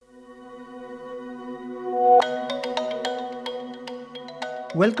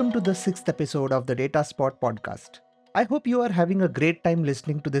Welcome to the sixth episode of the Data Spot podcast. I hope you are having a great time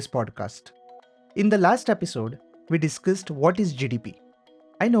listening to this podcast. In the last episode, we discussed what is GDP.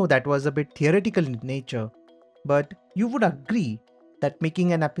 I know that was a bit theoretical in nature, but you would agree that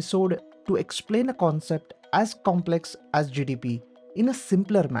making an episode to explain a concept as complex as GDP in a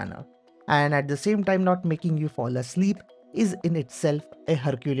simpler manner and at the same time not making you fall asleep is in itself a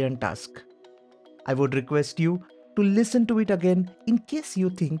Herculean task. I would request you to listen to it again in case you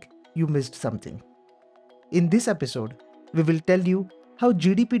think you missed something. In this episode, we will tell you how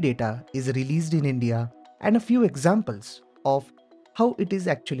GDP data is released in India and a few examples of how it is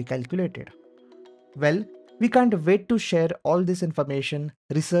actually calculated. Well, we can't wait to share all this information,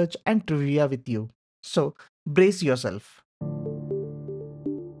 research, and trivia with you. So, brace yourself.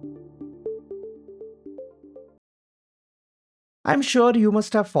 I'm sure you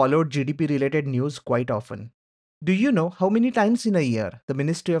must have followed GDP related news quite often. Do you know how many times in a year the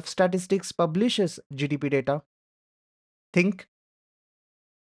Ministry of Statistics publishes GDP data? Think.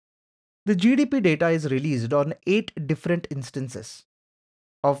 The GDP data is released on 8 different instances.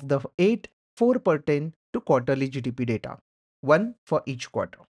 Of the 8, 4 pertain to quarterly GDP data, one for each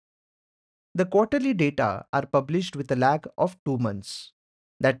quarter. The quarterly data are published with a lag of 2 months.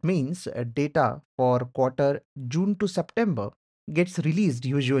 That means data for quarter June to September gets released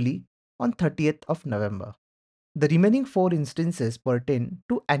usually on 30th of November. The remaining 4 instances pertain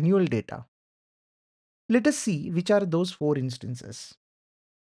to annual data. Let us see which are those 4 instances.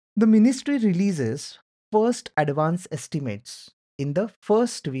 The ministry releases first advance estimates in the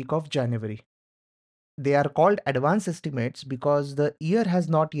first week of January. They are called advance estimates because the year has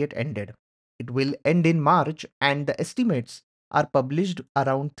not yet ended. It will end in March and the estimates are published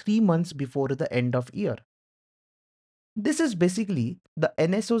around 3 months before the end of year. This is basically the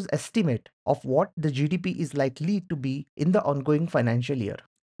NSO's estimate of what the GDP is likely to be in the ongoing financial year.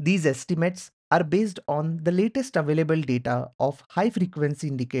 These estimates are based on the latest available data of high frequency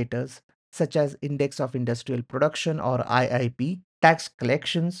indicators such as Index of Industrial Production or IIP, tax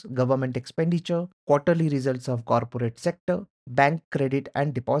collections, government expenditure, quarterly results of corporate sector, bank credit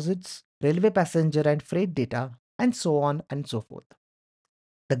and deposits, railway passenger and freight data, and so on and so forth.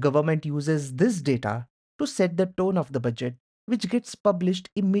 The government uses this data to set the tone of the budget, which gets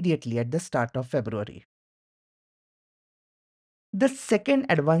published immediately at the start of February. The second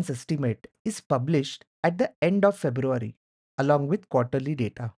advance estimate is published at the end of February, along with quarterly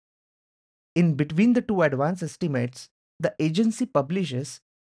data. In between the two advance estimates, the agency publishes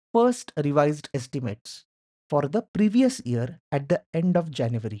first revised estimates for the previous year at the end of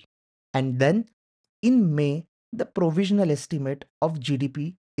January. And then in May, the provisional estimate of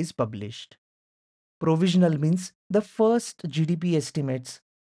GDP is published. Provisional means the first GDP estimates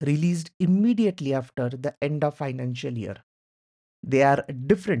released immediately after the end of financial year. They are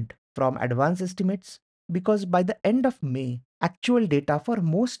different from advance estimates because by the end of May, actual data for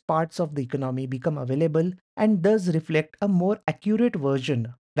most parts of the economy become available and thus reflect a more accurate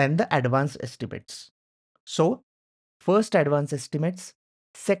version than the advance estimates. So, first advance estimates,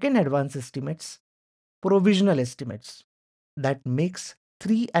 second advance estimates, provisional estimates. That makes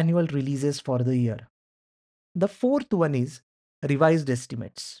 3 annual releases for the year. The fourth one is revised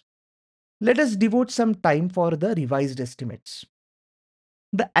estimates. Let us devote some time for the revised estimates.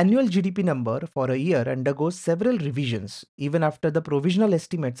 The annual GDP number for a year undergoes several revisions even after the provisional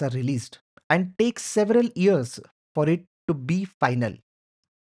estimates are released and takes several years for it to be final.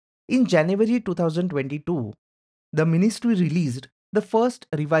 In January 2022, the ministry released the first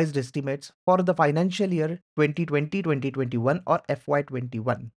revised estimates for the financial year 2020-2021 or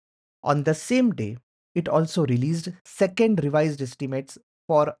FY21. On the same day, it also released second revised estimates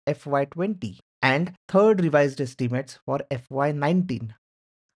for FY20 and third revised estimates for FY19.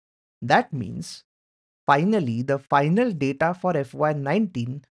 That means finally the final data for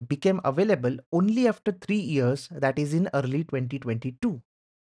FY19 became available only after 3 years, that is in early 2022.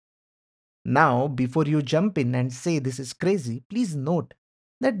 Now, before you jump in and say this is crazy, please note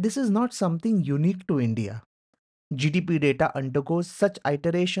that this is not something unique to India. GDP data undergoes such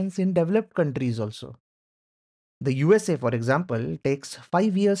iterations in developed countries also. The USA, for example, takes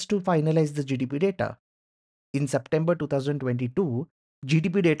 5 years to finalize the GDP data. In September 2022,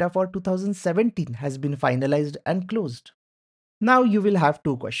 GDP data for 2017 has been finalized and closed. Now you will have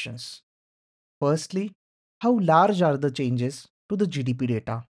two questions. Firstly, how large are the changes to the GDP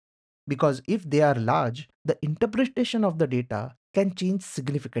data? Because if they are large, the interpretation of the data can change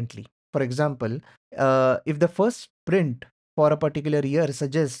significantly. For example, if the first print for a particular year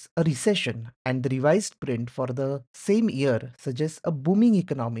suggests a recession and the revised print for the same year suggests a booming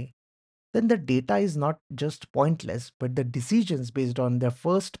economy, then the data is not just pointless, but the decisions based on their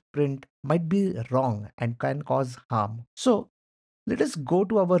first print might be wrong and can cause harm. So, let us go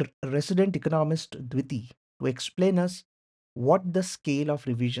to our resident economist Dviti to explain us what the scale of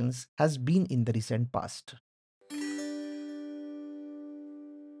revisions has been in the recent past.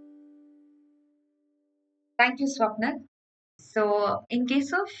 Thank you, Swapnil. So, in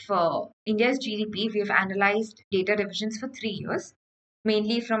case of India's GDP, we have analyzed data revisions for 3 years,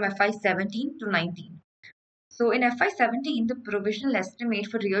 mainly from FY 17 to 19. So, in FY 17, the provisional estimate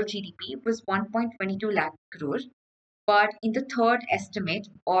for real GDP was 1.22 lakh crore. But in the third estimate,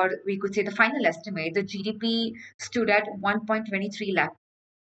 or we could say the final estimate, the GDP stood at 1.23 lakh.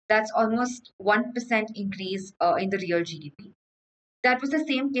 That's almost 1% increase in the real GDP. That was the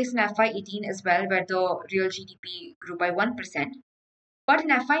same case in FY 18 as well, where the real GDP grew by 1%. But in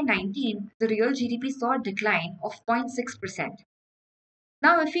FY 19, the real GDP saw a decline of 0.6%.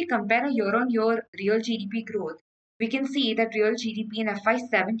 Now, if we compare a year on year real GDP growth, we can see that real GDP in FY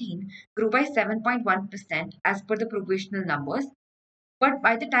 17 grew by 7.1% as per the provisional numbers. But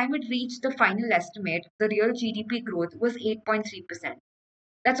by the time it reached the final estimate, the real GDP growth was 8.3%.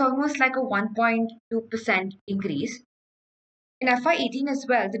 That's almost like a 1.2% increase. In FY 18 as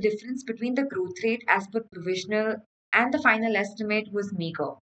well, the difference between the growth rate as per provisional and the final estimate was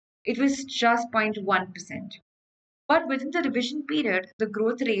meager. It was just 0.1%. But within the revision period, the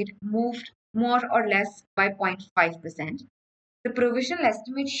growth rate moved more or less by 0.5%. The provisional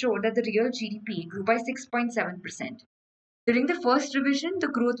estimate showed that the real GDP grew by 6.7%. During the first revision, the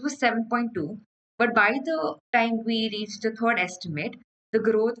growth was 7.2, but by the time we reached the third estimate, the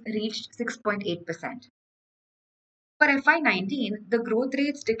growth reached 6.8%. For FY 19, the growth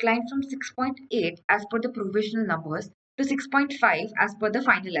rates declined from 6.8 as per the provisional numbers to 6.5 as per the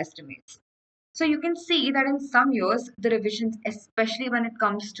final estimates. So you can see that in some years, the revisions, especially when it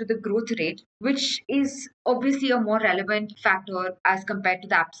comes to the growth rate, which is obviously a more relevant factor as compared to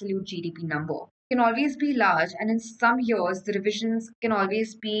the absolute GDP number, can always be large, and in some years, the revisions can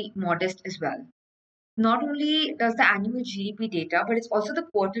always be modest as well. Not only does the annual GDP data, but it's also the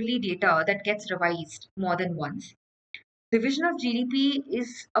quarterly data that gets revised more than once. Revision of GDP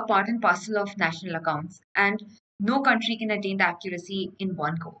is a part and parcel of national accounts, and no country can attain the accuracy in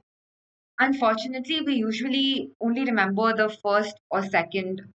one go. Unfortunately, we usually only remember the first or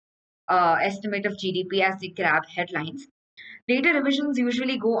second estimate of GDP as they grab headlines. Later revisions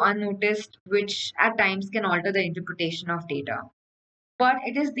usually go unnoticed, which at times can alter the interpretation of data. But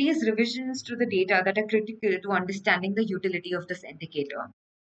it is these revisions to the data that are critical to understanding the utility of this indicator.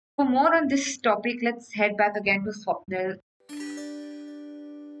 For more on this topic, let's head back again to Swapnil.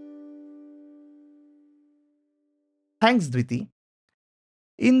 Thanks, Dviti.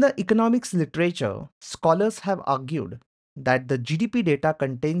 In the economics literature, scholars have argued that the GDP data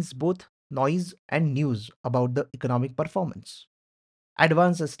contains both noise and news about the economic performance.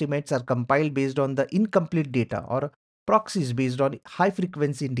 Advanced estimates are compiled based on the incomplete data or proxies based on high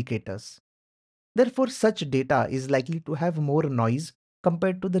frequency indicators. Therefore, such data is likely to have more noise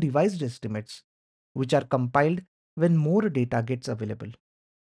compared to the revised estimates, which are compiled when more data gets available.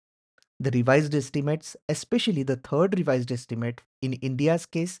 The revised estimates, especially the third revised estimate in India's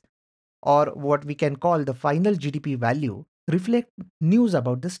case, or what we can call the final GDP value, reflect news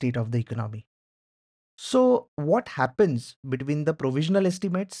about the state of the economy. So, what happens between the provisional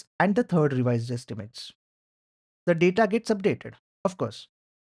estimates and the third revised estimates? The data gets updated, of course,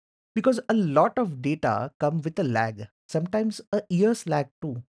 because a lot of data come with a lag, sometimes a year's lag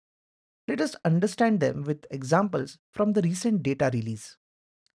too. Let us understand them with examples from the recent data release.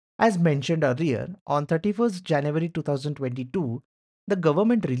 As mentioned earlier, on 31st January 2022, the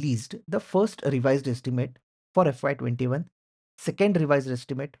government released the first revised estimate for FY21, second revised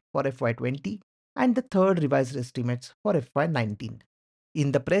estimate for FY20, and the third revised estimates for FY19.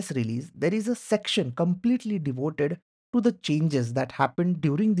 In the press release, there is a section completely devoted to the changes that happened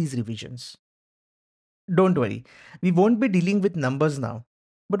during these revisions. Don't worry, we won't be dealing with numbers now,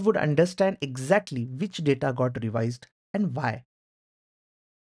 but would understand exactly which data got revised and why.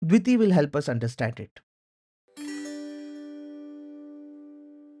 Dviti will help us understand it.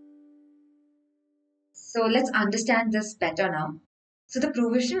 So let's understand this better now. So the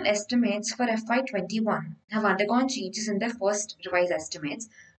provisional estimates for FY21 have undergone changes in their first revised estimates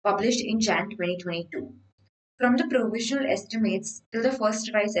published in Jan 2022. From the provisional estimates till the first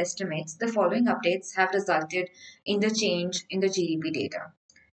revised estimates, the following updates have resulted in the change in the GDP data.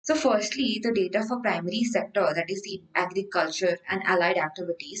 So, firstly, the data for primary sector, that is the agriculture and allied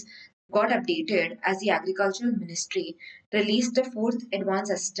activities, got updated as the Agricultural Ministry released the fourth advance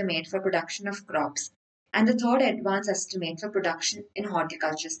estimate for production of crops and the third advance estimate for production in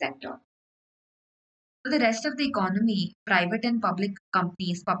horticulture sector. For the rest of the economy, private and public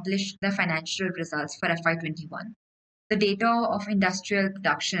companies published their financial results for FY21. The data of industrial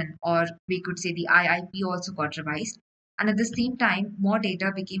production, or we could say the IIP, also got revised. And at the same time, more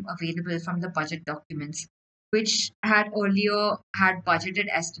data became available from the budget documents, which had earlier had budgeted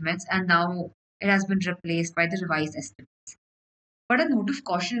estimates and now it has been replaced by the revised estimates. But a note of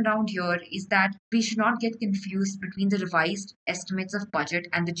caution around here is that we should not get confused between the revised estimates of budget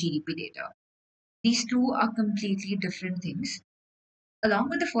and the GDP data. These two are completely different things. Along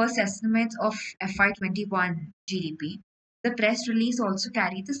with the first estimates of FY21 GDP, the press release also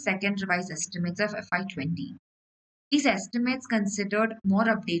carried the second revised estimates of FY20. These estimates considered more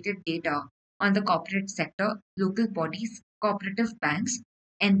updated data on the corporate sector, local bodies, cooperative banks,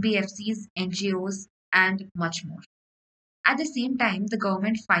 NBFCs, NGOs, and much more. At the same time, the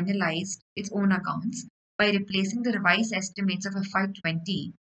government finalized its own accounts by replacing the revised estimates of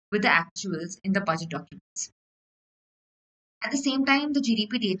FY20 with the actuals in the budget documents. At the same time, the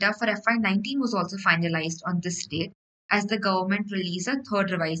GDP data for FY19 was also finalized on this date as the government released a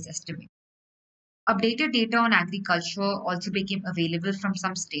third revised estimate. Updated data on agriculture also became available from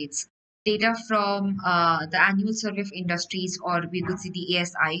some states. Data from the Annual Survey of Industries, or we could see the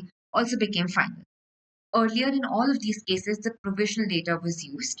ASI, also became final. Earlier, in all of these cases, the provisional data was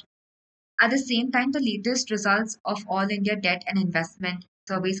used. At the same time, the latest results of All India Debt and Investment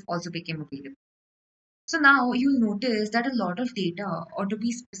surveys also became available. So now you'll notice that a lot of data, or to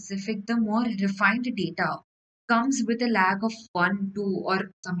be specific, the more refined data comes with a lag of 1, 2,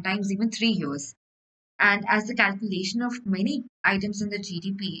 or sometimes even 3 years. And as the calculation of many items in the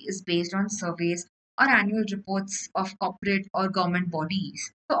GDP is based on surveys or annual reports of corporate or government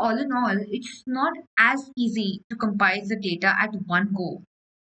bodies. So, all in all, it's not as easy to compile the data at one go.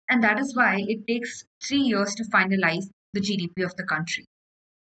 And that is why it takes 3 years to finalize the GDP of the country.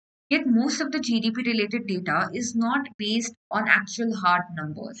 Yet most of the GDP related data is not based on actual hard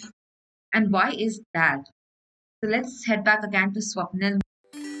numbers. And why is that? So let's head back again to Swapnil.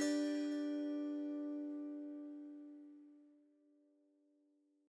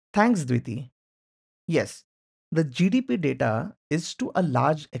 Thanks, Dviti. Yes, the GDP data is to a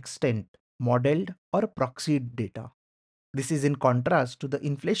large extent modeled or proxied data. This is in contrast to the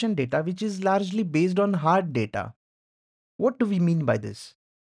inflation data, which is largely based on hard data. What do we mean by this?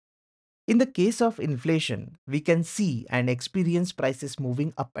 In the case of inflation, we can see and experience prices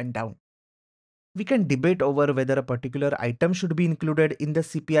moving up and down. We can debate over whether a particular item should be included in the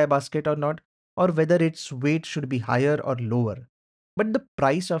CPI basket or not, or whether its weight should be higher or lower. But the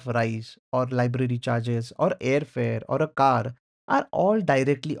price of rice, or library charges, or airfare, or a car are all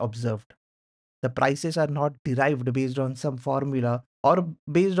directly observed. The prices are not derived based on some formula or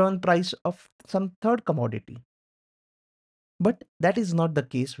based on price of some third commodity. But that is not the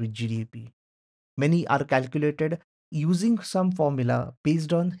case with GDP. Many are calculated using some formula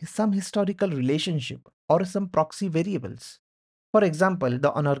based on some historical relationship or some proxy variables. For example,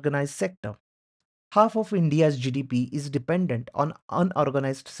 the unorganized sector. Half of India's GDP is dependent on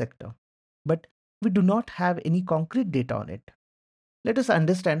unorganized sector, but we do not have any concrete data on it. Let us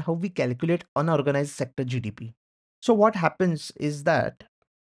understand how we calculate unorganized sector GDP. So what happens is that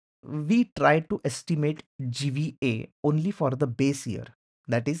we try to estimate GVA only for the base year,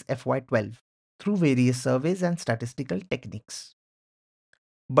 that is FY12, through various surveys and statistical techniques.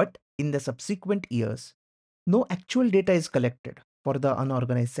 But in the subsequent years, no actual data is collected for the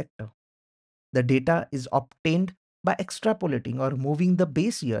unorganized sector. The data is obtained by extrapolating or moving the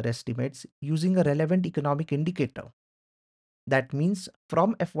base year estimates using a relevant economic indicator. That means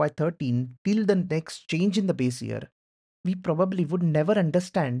from FY13 till the next change in the base year, we probably would never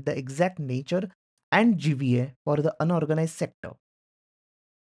understand the exact nature and GVA for the unorganized sector.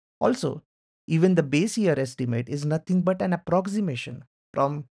 Also, even the base year estimate is nothing but an approximation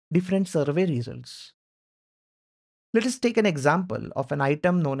from different survey results. Let us take an example of an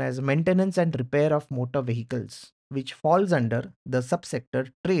item known as maintenance and repair of motor vehicles, which falls under the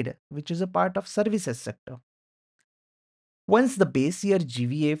subsector trade, which is a part of services sector. Once the base year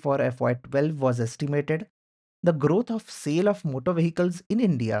GVA for FY12 was estimated, the growth of sale of motor vehicles in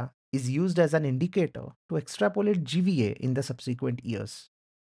India is used as an indicator to extrapolate GVA in the subsequent years.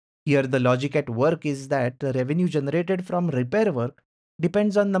 Here the logic at work is that the revenue generated from repair work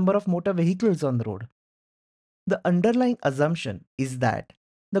depends on number of motor vehicles on the road. The underlying assumption is that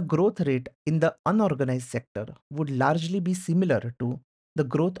the growth rate in the unorganized sector would largely be similar to the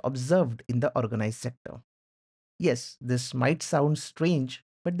growth observed in the organized sector. Yes, this might sound strange,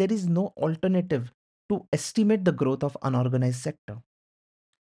 but there is no alternative to estimate the growth of unorganized sector.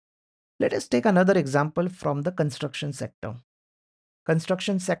 Let us take another example from the construction sector.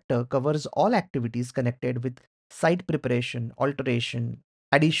 Construction sector covers all activities connected with site preparation, alteration,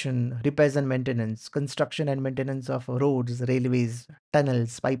 addition, repairs and maintenance, construction and maintenance of roads, railways,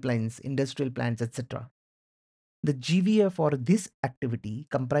 tunnels, pipelines, industrial plants, etc. The GVA for this activity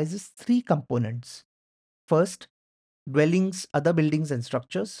comprises three components. First, dwellings, other buildings and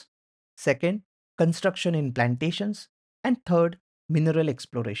structures. Second, construction in plantations. And third, mineral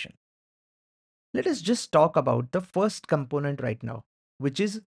exploration. Let us just talk about the first component right now, which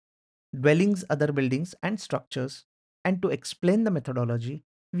is dwellings, other buildings, and structures. And to explain the methodology,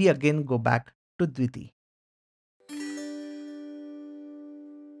 we again go back to Dviti.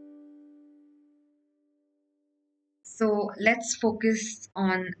 So let's focus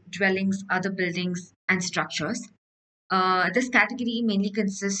on dwellings, other buildings, and structures. This category mainly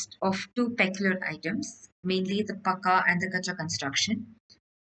consists of two peculiar items, mainly the paka and the kacha construction.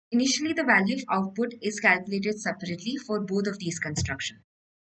 Initially, the value of output is calculated separately for both of these constructions.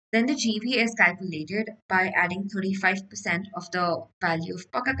 Then the GVA is calculated by adding 35% of the value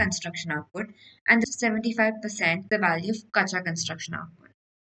of paka construction output and 75% the value of kacha construction output.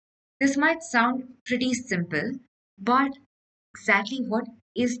 This might sound pretty simple, but exactly what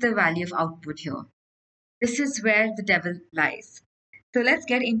is the value of output here? This is where the devil lies. So let's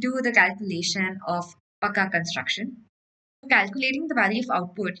get into the calculation of paka construction. For calculating the value of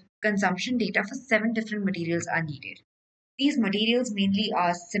output, consumption data for seven different materials are needed. These materials mainly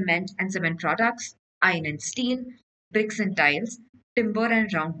are cement and cement products, iron and steel, bricks and tiles, timber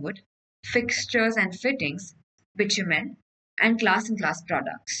and roundwood, fixtures and fittings, bitumen, and glass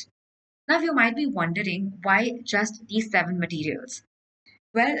products. Now you might be wondering why just these seven materials?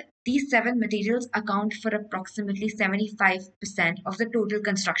 Well, these seven materials account for approximately 75% of the total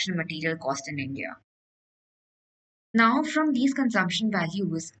construction material cost in India. Now, from these consumption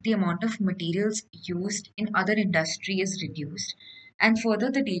values, the amount of materials used in other industry is reduced, and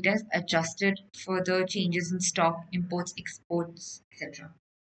further the data is adjusted for the changes in stock, imports, exports, etc.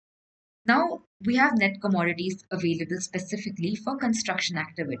 Now, we have net commodities available specifically for construction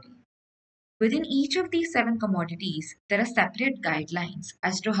activity. Within each of these seven commodities, there are separate guidelines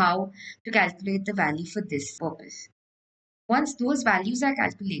as to how to calculate the value for this purpose. Once those values are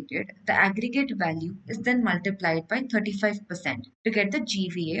calculated, the aggregate value is then multiplied by 35% to get the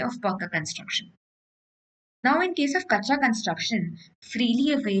GVA of Paka construction. Now, in case of Kacha construction,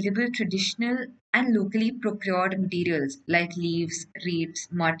 freely available traditional and locally procured materials like leaves, reeds,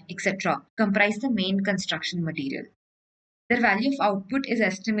 mud, etc., comprise the main construction material. Their value of output is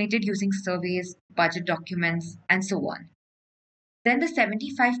estimated using surveys, budget documents, and so on. Then the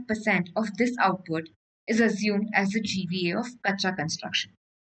 75% of this output is assumed as the GVA of Kacha construction.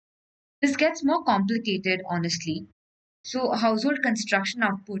 This gets more complicated, honestly. So, household construction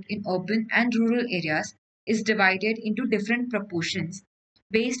output in urban and rural areas is divided into different proportions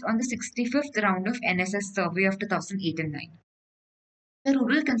based on the 65th round of NSS survey of 2008 and 9. The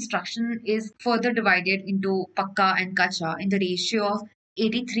rural construction is further divided into Pakka and Kacha in the ratio of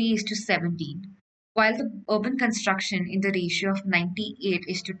 83 is to 17, while the urban construction in the ratio of 98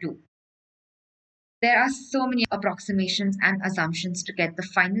 is to 2. There are so many approximations and assumptions to get the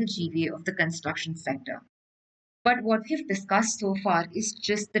final GVA of the construction sector. But what we've discussed so far is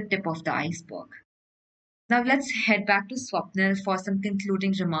just the tip of the iceberg. Now let's head back to Swapnil for some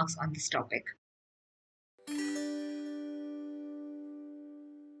concluding remarks on this topic.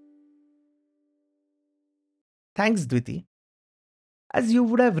 Thanks, Dviti. As you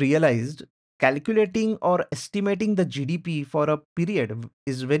would have realized, calculating or estimating the GDP for a period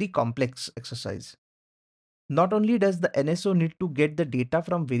is very complex exercise. Not only does the NSO need to get the data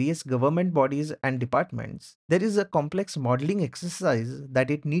from various government bodies and departments, there is a complex modeling exercise that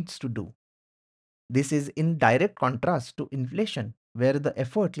it needs to do. This is in direct contrast to inflation, where the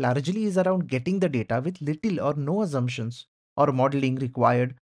effort largely is around getting the data with little or no assumptions or modeling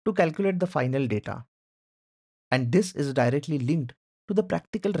required to calculate the final data. And this is directly linked to the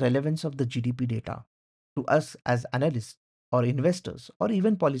practical relevance of the GDP data to us as analysts or investors or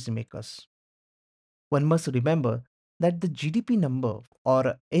even policymakers. One must remember that the GDP number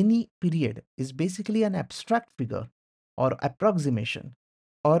or any period is basically an abstract figure or approximation,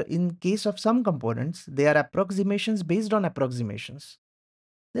 or in case of some components, they are approximations based on approximations.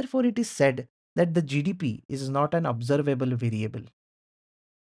 Therefore, it is said that the GDP is not an observable variable.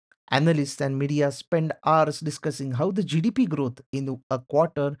 Analysts and media spend hours discussing how the GDP growth in a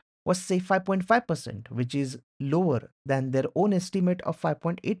quarter was, say, 5.5%, which is lower than their own estimate of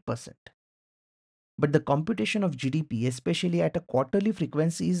 5.8%. But the computation of GDP, especially at a quarterly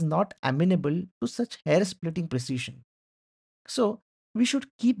frequency, is not amenable to such hair splitting precision. So, we should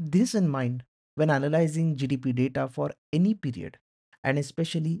keep this in mind when analyzing GDP data for any period. and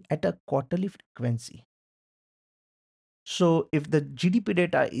especially at a quarterly frequency. So, if the GDP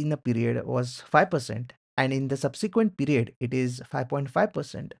data in a period was 5% and in the subsequent period it is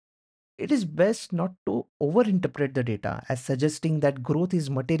 5.5%, it is best not to overinterpret the data as suggesting that growth is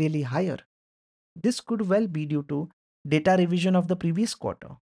materially higher. This could well be due to data revision of the previous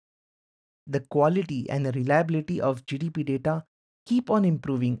quarter. The quality and reliability of GDP data keep on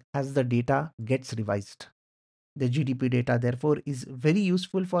improving as the data gets revised. The GDP data, therefore, is very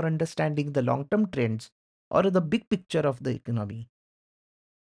useful for understanding the long term trends or the big picture of the economy.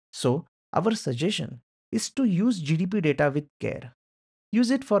 So, our suggestion is to use GDP data with care. Use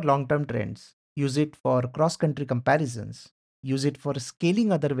it for long term trends, use it for cross country comparisons, use it for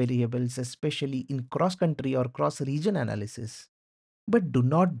scaling other variables, especially in cross country or cross region analysis. But do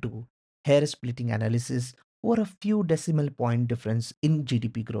not do hair splitting analysis over a few decimal point difference in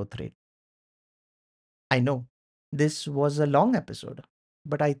GDP growth rate. I know this was a long episode,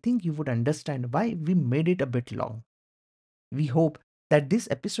 but I think you would understand why we made it a bit long. We hope that this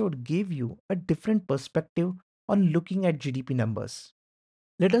episode gave you a different perspective on looking at GDP numbers.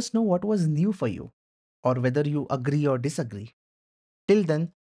 Let us know what was new for you, or whether you agree or disagree. Till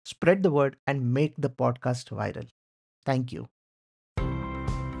then, spread the word and make the podcast viral. Thank you.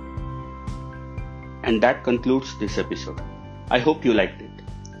 And that concludes this episode. I hope you liked it.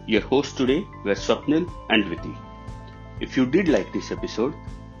 Your hosts today were Swapnil and Viti. If you did like this episode,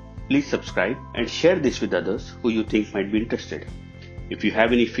 please subscribe and share this with others who you think might be interested. If you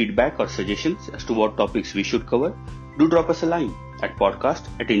have any feedback or suggestions as to what topics we should cover, do drop us a line at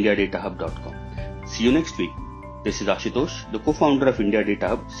podcast@indiadatahub.com. See you next week. This is Ashutosh, the co-founder of India Data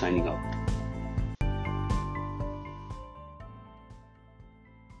Hub, signing out.